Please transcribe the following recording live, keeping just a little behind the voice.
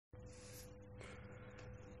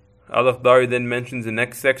Al-Akhdari then mentions the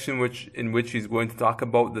next section in which he's going to talk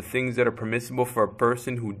about the things that are permissible for a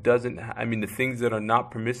person who doesn't, the things that are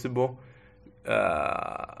not permissible,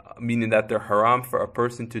 meaning that they're haram for a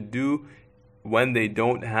person to do when they're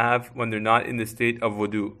not in the state of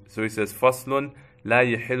wudu. So he says, Faslun la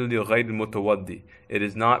yahillu li ghayr al-mutawaddi. It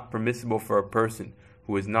is not permissible for a person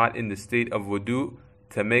who is not in the state of wudu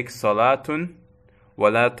to make salatun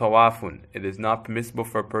wala tawafun. It is not permissible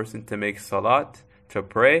for a person to make salat, to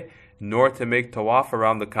pray, nor to make tawaf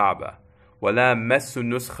around the Kaaba. وَلَا مَسُّ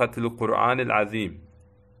نُسْخَةِ الْقُرْآنِ الْعَظِيمِ.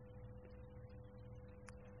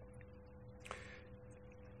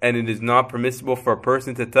 And it is not permissible for a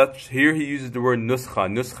person to touch. Here he uses the word nuskha.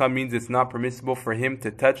 Nuskha means it's not permissible for him to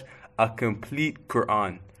touch a complete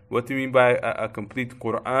Quran. What do you mean by a complete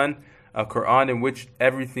Quran? A Quran in which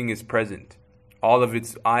everything is present. All of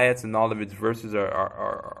its ayats and all of its verses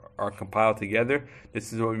are compiled together.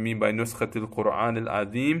 This is what we mean by nuskhatil Quran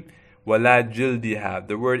al-Azim. Wala jildiha.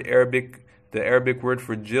 The Arabic word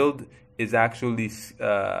for jild is actually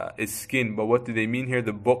is skin. But what do they mean here?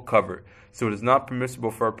 The book cover. So it is not permissible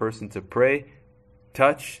for a person to pray,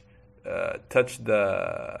 to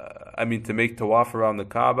make tawaf around the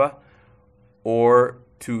Kaaba, or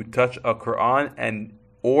to touch a Quran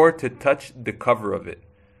or to touch the cover of it.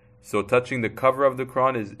 So touching the cover of the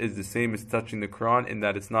Quran is the same as touching the Quran in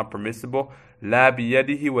that it's not permissible. La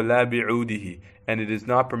biyadihi wa la bi'udihi. And it is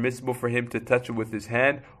not permissible for him to touch it with his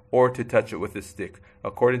hand or to touch it with a stick.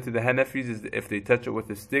 According to the Hanafis, if they touch it with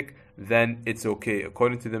a stick, then it's okay.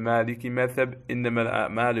 According to the Maliki method, innamal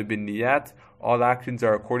a'malu bin niyat, all actions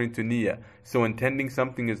are according to niyyah. So intending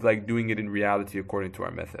something is like doing it in reality according to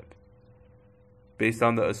our method. Based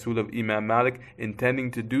on the usul of Imam Malik,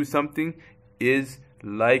 intending to do something is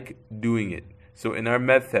like doing it. So in our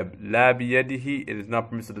madhab, la biyadihi, it is not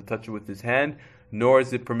permissible to touch it with his hand, nor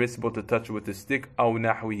is it permissible to touch it with a stick, aw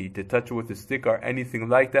nahwihi, to touch it with a stick or anything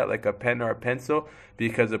like that, like a pen or a pencil,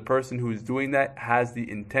 because a person who is doing that has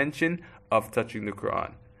the intention of touching the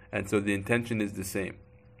Quran. And so the intention is the same.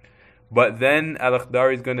 But then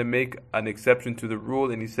Al-Akhdari is going to make an exception to the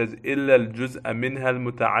rule, and he says, إِلَّا الْجُزْءَ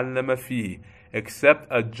مِنْهَا الْمُتَعَلَّمَ فِيهِ, except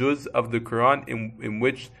a juz of the Quran in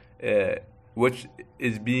which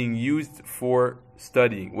is being used for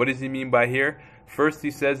studying. What does he mean by here? First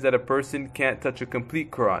he says that a person can't touch a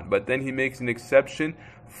complete Quran, but then he makes an exception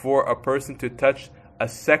for a person to touch a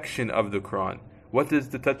section of the Quran. What does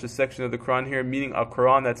to touch a section of the Quran here? Meaning a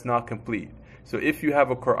Quran that's not complete. So if you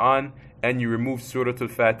have a Quran and you remove Surah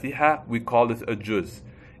Al-Fatiha, we call it a juz.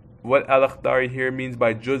 What Al-Akhdari here means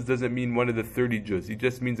by juz doesn't mean one of the 30 juz. He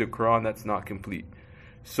just means a Quran that's not complete.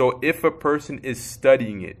 So if a person is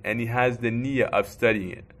studying it and he has the niyyah of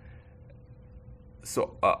studying it,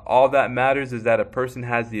 so all that matters is that a person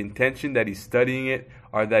has the intention that he's studying it,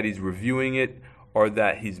 or that he's reviewing it, or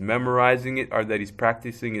that he's memorizing it, or that he's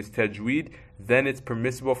practicing his tajweed, then it's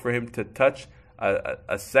permissible for him to touch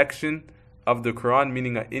a section of the Quran,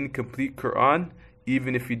 meaning an incomplete Quran,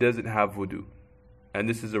 even if he doesn't have wudu. And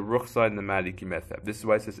this is a rukhsa in the Maliki method. This is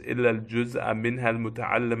why it says, إِلَّا الْجُزْءَ مِنْهَا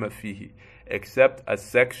الْمُتَعَلَّمَ فِيهِ, except a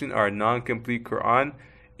section or a non-complete Quran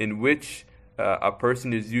in which a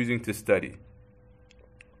person is using to study.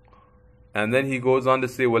 And then he goes on to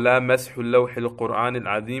say, وَلَا مَسْحُ اللَّوْحِ الْقُرْآنِ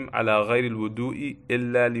الْعَظِيمِ عَلَى غَيْرِ الْوُدُوءِ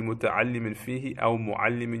إِلَّا لِمُتَعَلِّمٍ فِيهِ أَوْ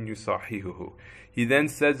مُعَلِّمٍ يُصَحِّحُهُ. He then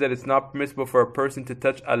says that it's not permissible for a person to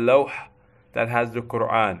touch a lawh that has the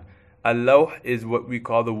Quran. A lawh is what we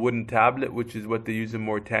call the wooden tablet, which is what they use in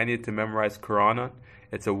Mauritania to memorize Quran on.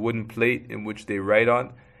 It's a wooden plate in which they write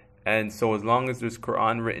on. And so as long as there's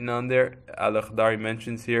Quran written on there, Al-Akhdari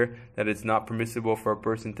mentions here that it's not permissible for a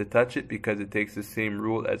person to touch it because it takes the same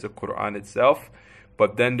rule as the Quran itself.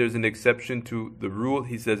 But then there's an exception to the rule.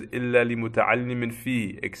 He says, إِلَّا لِمُتَعَلِّمٍ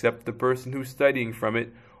فِيهِ, except the person who's studying from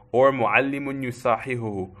it, or مُعَلِّمٌ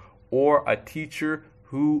يُصَحِّحُهُ, or a teacher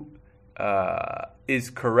who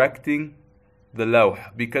is correcting the lawh.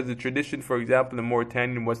 Because the tradition, for example, in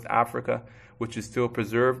Mauritania in West Africa, which is still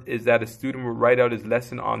preserved, is that a student will write out his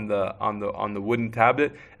lesson on the wooden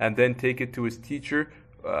tablet and then take it to his teacher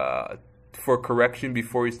for correction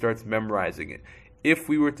before he starts memorizing it. If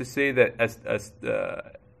we were to say that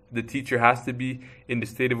the teacher has to be in the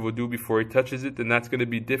state of wudu before he touches it, then that's going to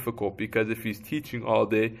be difficult, because if he's teaching all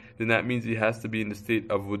day, then that means he has to be in the state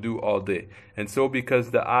of wudu all day. And so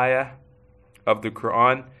because the ayah of the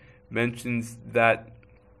Quran mentions that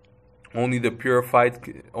only the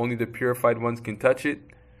purified ones can touch it,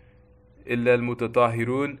 إِلَّا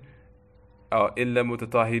الْمُتَطَهِرُونَ إِلَّا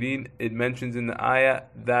مُتَطَهِرِينَ, it mentions in the ayah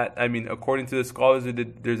that, according to the scholars,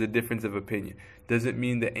 there's a difference of opinion. Does it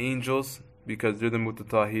mean the angels because they're the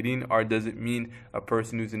mutatahirin, or does it mean a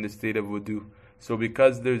person who's in the state of wudu? So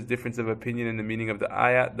because there's difference of opinion in the meaning of the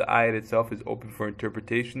ayat itself is open for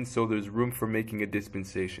interpretation, so there's room for making a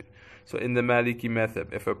dispensation. So in the Maliki method,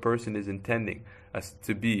 if a person is intending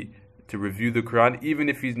to review the Quran, even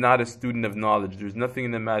if he's not a student of knowledge, there's nothing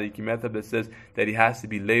in the Maliki method that says that he has to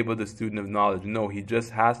be labeled a student of knowledge. No, he just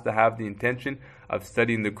has to have the intention of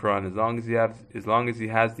studying the Quran. As long as he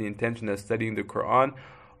has the intention of studying the Quran,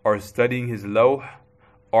 or studying his lawh,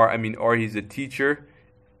 or he's a teacher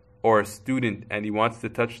or a student and he wants to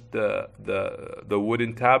touch the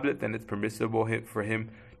wooden tablet, then it's permissible for him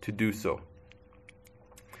to do so.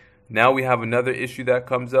 Now we have another issue that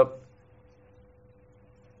comes up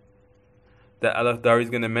that Akhdari is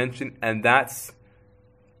going to mention, and that's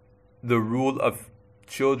the rule of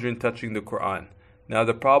children touching the Quran. Now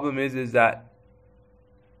the problem is that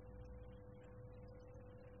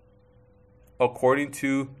according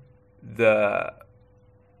to the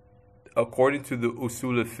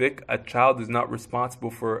usul al-fiqh, a child is not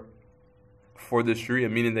responsible for the sharia,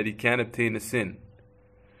 meaning that he can't obtain a sin.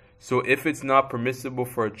 So if it's not permissible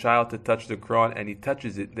for a child to touch the Quran and he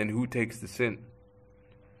touches it, then who takes the sin?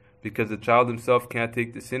 Because the child himself can't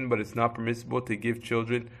take the sin, but it's not permissible to give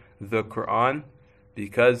children the Quran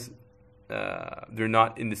because they're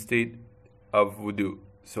not in the state of wudu.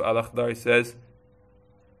 So Al-Akhdari says,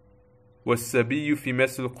 وَالسَّبِيُّ فِي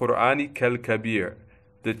مَسِّ الْقُرْآنِ كَالْكَبِيرِ.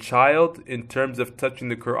 The child, in terms of touching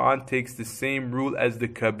the Quran, takes the same rule as the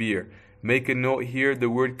kabir. Make a note here,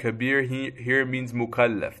 the word kabir here means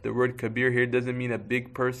mukallaf. The word kabir here doesn't mean a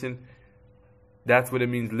big person. That's what it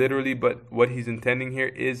means literally, but what he's intending here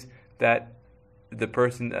is that the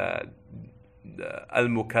person,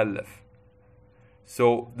 al-mukallaf.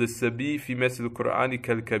 So, the sabi fi masl al-Qur'ani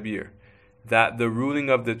kal-kabir. That the ruling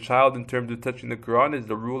of the child in terms of touching the Quran is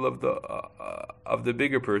the rule of the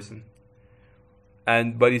bigger person.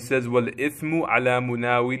 But he says, وَالْإِثْمُ عَلَى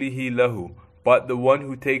مُنَاوِلِهِ لَهُ. But the one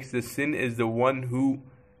who takes the sin is the one who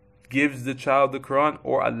gives the child the Quran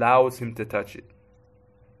or allows him to touch it.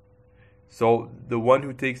 So the one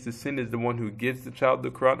who takes the sin is the one who gives the child the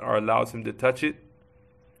Quran or allows him to touch it.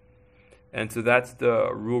 And so that's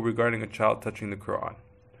the rule regarding a child touching the Quran.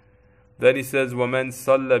 Then he says, وَمَنْ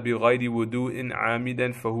صَلَّ بِغَيْرِ وُدُوءٍ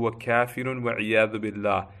عَامِدًا فَهُوَ كَافِرٌ وَعِيَاذُ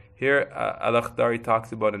بِاللَّهِ. Here Al-Akhdari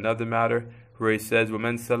talks about another matter where he says,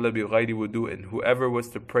 وَمَنْ صَلَّ بِغَيْرِ وُدُوءٍ. Whoever was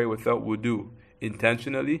to pray without wudu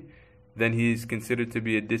intentionally, then he is considered to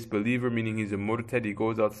be a disbeliever, meaning he's a murtad, he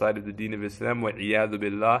goes outside of the deen of Islam, وَعِيَاذُ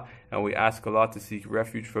بِاللَّهِ. And we ask Allah to seek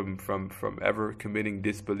refuge from ever committing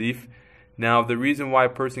disbelief. Now the reason why a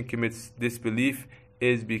person commits disbelief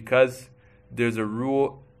is because there's a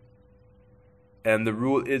rule, and the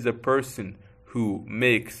rule is a person who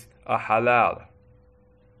makes a halal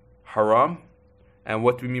haram. And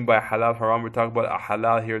what do we mean by halal haram? We're talking about a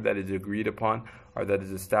halal here that is agreed upon or that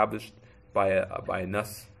is established by a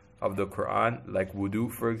nas of the Quran, like wudu,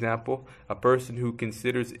 for example. A person who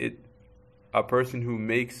considers it, a person who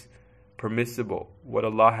makes permissible what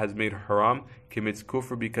Allah has made haram commits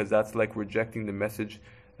kufr, because that's like rejecting the message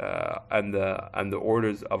and the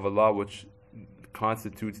orders of Allah, which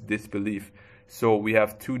constitutes disbelief. So we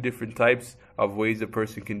have two different types of ways a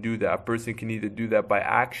person can do that. A person can either do that by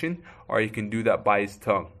action or he can do that by his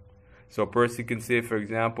tongue. So a person can say, for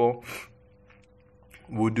example,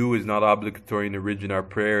 wudu is not obligatory in the religion, or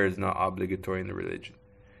prayer is not obligatory in the religion.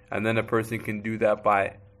 And then a person can do that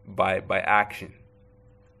by action.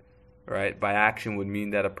 Right? By action would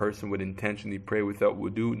mean that a person would intentionally pray without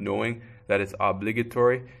wudu, knowing that it's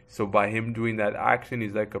obligatory. So by him doing that action,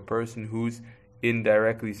 he's like a person who's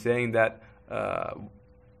indirectly saying that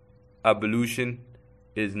ablution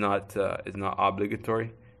is not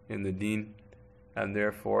obligatory in the deen, and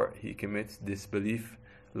therefore he commits disbelief.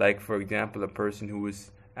 Like, for example, a person who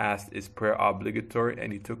was asked, is prayer obligatory,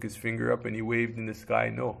 and he took his finger up and he waved in the sky.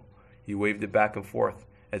 No, he waved it back and forth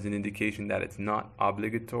as an indication that it's not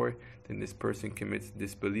obligatory. Then this person commits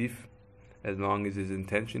disbelief, as long as his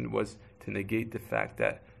intention was to negate the fact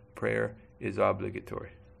that prayer is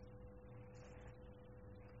obligatory.